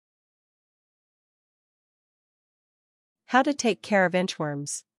How to take care of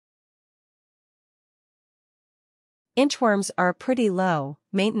inchworms. Inchworms are a pretty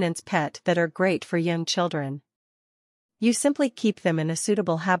low-maintenance pet that are great for young children. You simply keep them in a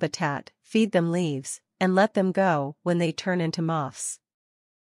suitable habitat, feed them leaves, and let them go when they turn into moths.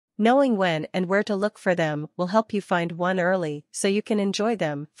 Knowing when and where to look for them will help you find one early so you can enjoy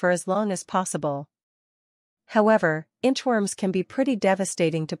them for as long as possible. However, inchworms can be pretty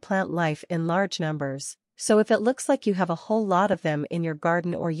devastating to plant life in large numbers, so if it looks like you have a whole lot of them in your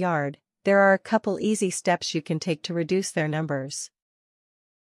garden or yard, there are a couple easy steps you can take to reduce their numbers.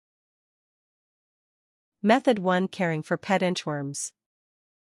 Method 1: Caring for pet inchworms.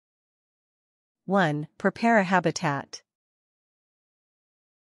 1. Prepare a habitat.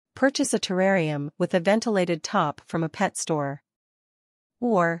 Purchase a terrarium with a ventilated top from a pet store.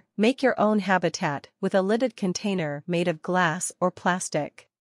 Or, make your own habitat with a lidded container made of glass or plastic.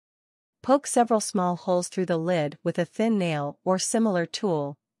 Poke several small holes through the lid with a thin nail or similar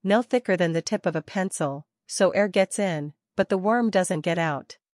tool, no thicker than the tip of a pencil, so air gets in, but the worm doesn't get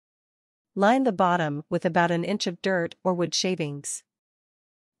out. Line the bottom with about an inch of dirt or wood shavings.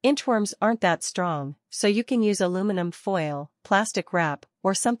 Inchworms aren't that strong, so you can use aluminum foil, plastic wrap,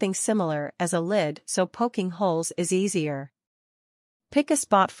 or something similar as a lid so poking holes is easier. Pick a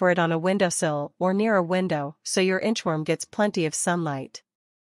spot for it on a windowsill or near a window so your inchworm gets plenty of sunlight.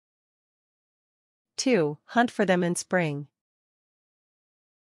 2. Hunt for them in spring.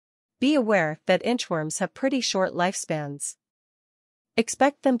 Be aware that inchworms have pretty short lifespans.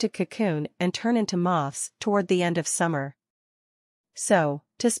 Expect them to cocoon and turn into moths toward the end of summer. So,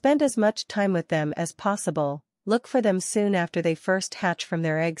 to spend as much time with them as possible, look for them soon after they first hatch from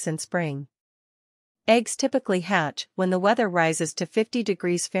their eggs in spring. Eggs typically hatch when the weather rises to 50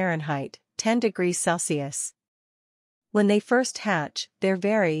 degrees Fahrenheit, 10 degrees Celsius. When they first hatch, they're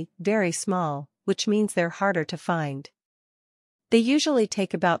very, very small, which means they're harder to find. They usually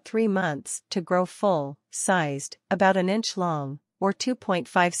take about 3 months to grow full-sized, about an inch long, or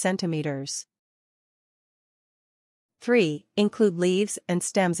 2.5 centimeters. 3. Include leaves and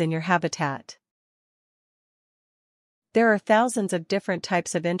stems in your habitat. There are thousands of different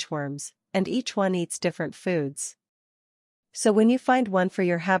types of inchworms, and each one eats different foods. So when you find one for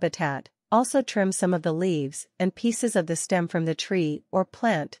your habitat, also trim some of the leaves and pieces of the stem from the tree or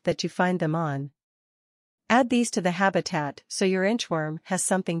plant that you find them on. Add these to the habitat so your inchworm has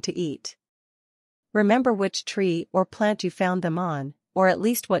something to eat. Remember which tree or plant you found them on, or at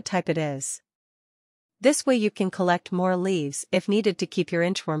least what type it is. This way you can collect more leaves if needed to keep your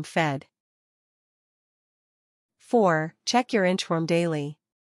inchworm fed. 4. Check your inchworm daily.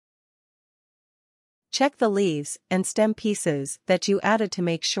 Check the leaves and stem pieces that you added to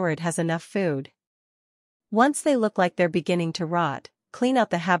make sure it has enough food. Once they look like they're beginning to rot, clean out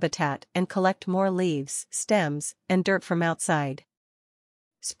the habitat and collect more leaves, stems, and dirt from outside.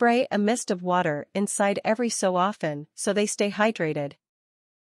 Spray a mist of water inside every so often so they stay hydrated.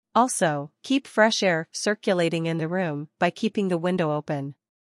 Also, keep fresh air circulating in the room by keeping the window open.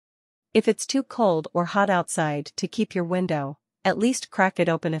 If it's too cold or hot outside to keep your window, at least crack it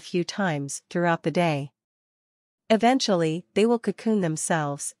open a few times throughout the day. Eventually, they will cocoon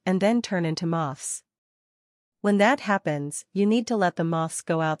themselves and then turn into moths. When that happens, you need to let the moths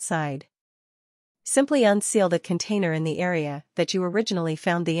go outside. Simply unseal the container in the area that you originally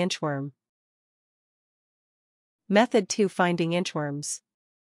found the inchworm. Method 2: Finding inchworms.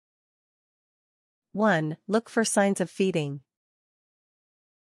 1. Look for signs of feeding.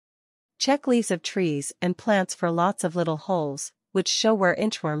 Check leaves of trees and plants for lots of little holes, which show where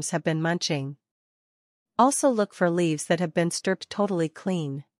inchworms have been munching. Also look for leaves that have been stripped totally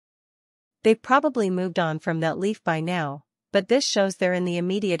clean. They've probably moved on from that leaf by now, but this shows they're in the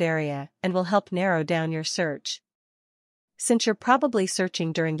immediate area and will help narrow down your search. Since you're probably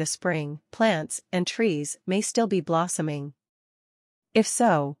searching during the spring, plants and trees may still be blossoming. If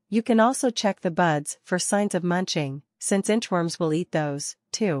so, you can also check the buds for signs of munching, since inchworms will eat those,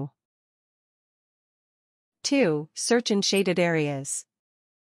 too. 2. Search in shaded areas.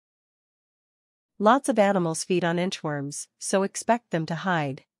 Lots of animals feed on inchworms, so expect them to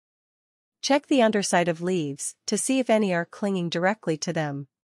hide. Check the underside of leaves to see if any are clinging directly to them.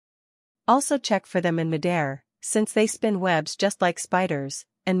 Also check for them in midair, since they spin webs just like spiders,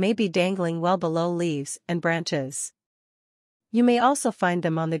 and may be dangling well below leaves and branches. You may also find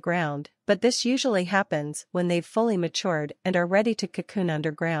them on the ground, but this usually happens when they've fully matured and are ready to cocoon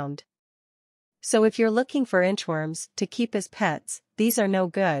underground. So if you're looking for inchworms to keep as pets, these are no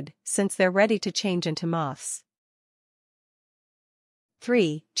good, since they're ready to change into moths.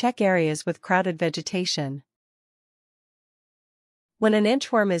 3. Check areas with crowded vegetation. When an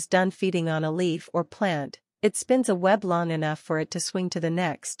inchworm is done feeding on a leaf or plant, It spins a web long enough for it to swing to the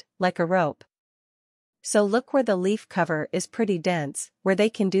next, like a rope. So look where the leaf cover is pretty dense, where they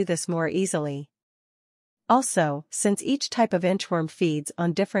can do this more easily. Also, since each type of inchworm feeds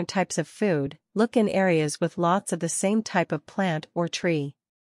on different types of food, look in areas with lots of the same type of plant or tree.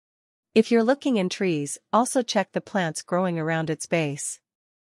 If you're looking in trees, also check the plants growing around its base.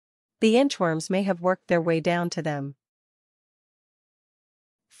 The inchworms may have worked their way down to them.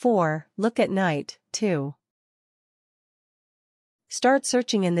 4. Look at night, too. Start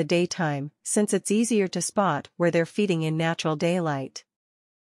searching in the daytime, since it's easier to spot where they're feeding in natural daylight.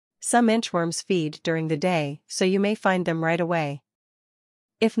 Some inchworms feed during the day, so you may find them right away.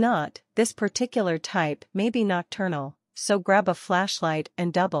 If not, this particular type may be nocturnal, so grab a flashlight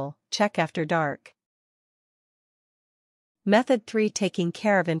and check after dark. Method 3. Taking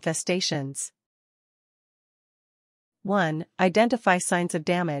care of infestations. 1. Identify signs of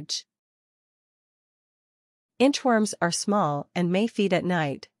damage. Inchworms are small and may feed at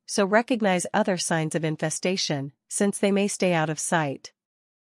night, so recognize other signs of infestation, since they may stay out of sight.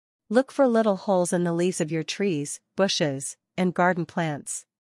 Look for little holes in the leaves of your trees, bushes, and garden plants.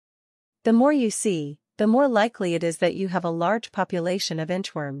 The more you see, the more likely it is that you have a large population of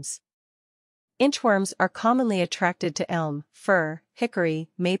inchworms. Inchworms are commonly attracted to elm, fir, hickory,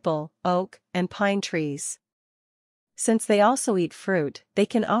 maple, oak, and pine trees. Since they also eat fruit, they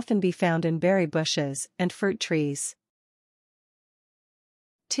can often be found in berry bushes and fruit trees.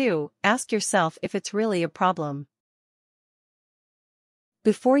 2. Ask yourself if it's really a problem.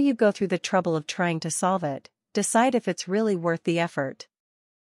 Before you go through the trouble of trying to solve it, decide if it's really worth the effort.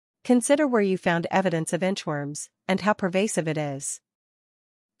 Consider where you found evidence of inchworms, and how pervasive it is.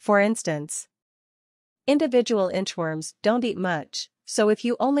 For instance, individual inchworms don't eat much, so if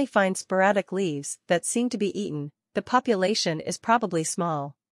you only find sporadic leaves that seem to be eaten, the population is probably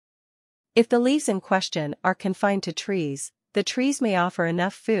small. If the leaves in question are confined to trees, the trees may offer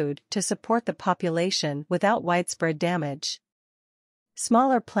enough food to support the population without widespread damage.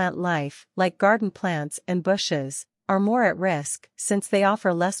 Smaller plant life, like garden plants and bushes, are more at risk since they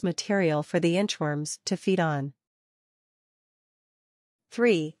offer less material for the inchworms to feed on.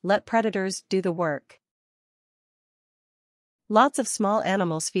 3. Let predators do the work. Lots of small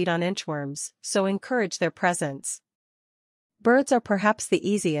animals feed on inchworms, so encourage their presence. Birds are perhaps the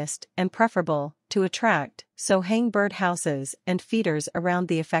easiest and preferable to attract, so hang bird houses and feeders around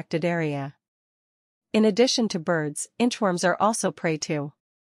the affected area. In addition to birds, inchworms are also prey to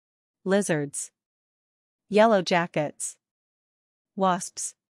lizards, yellow jackets,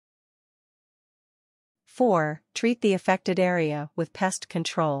 wasps. 4. Treat the affected area with pest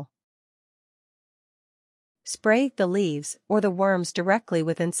control. Spray the leaves or the worms directly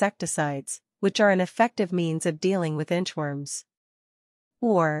with insecticides, which are an effective means of dealing with inchworms.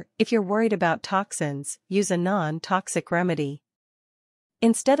 Or, if you're worried about toxins, use a non-toxic remedy.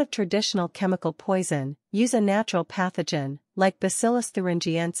 Instead of traditional chemical poison, use a natural pathogen, like Bacillus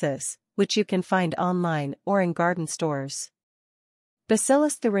thuringiensis, which you can find online or in garden stores.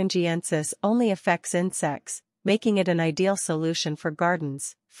 Bacillus thuringiensis only affects insects, making it an ideal solution for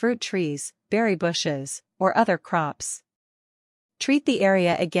gardens, fruit trees, berry bushes, or other crops. Treat the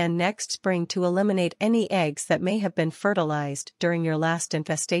area again next spring to eliminate any eggs that may have been fertilized during your last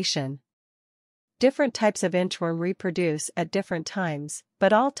infestation. Different types of inchworm reproduce at different times,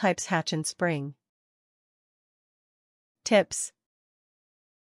 but all types hatch in spring. Tips.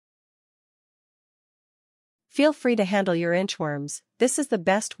 Feel free to handle your inchworms, this is the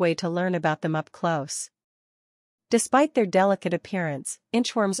best way to learn about them up close. Despite their delicate appearance,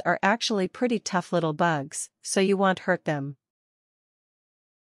 inchworms are actually pretty tough little bugs, so you won't hurt them.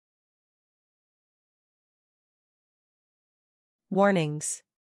 Warnings.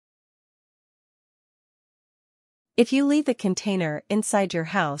 If you leave the container inside your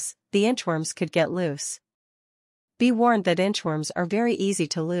house, the inchworms could get loose. Be warned that inchworms are very easy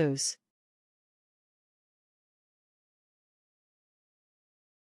to lose.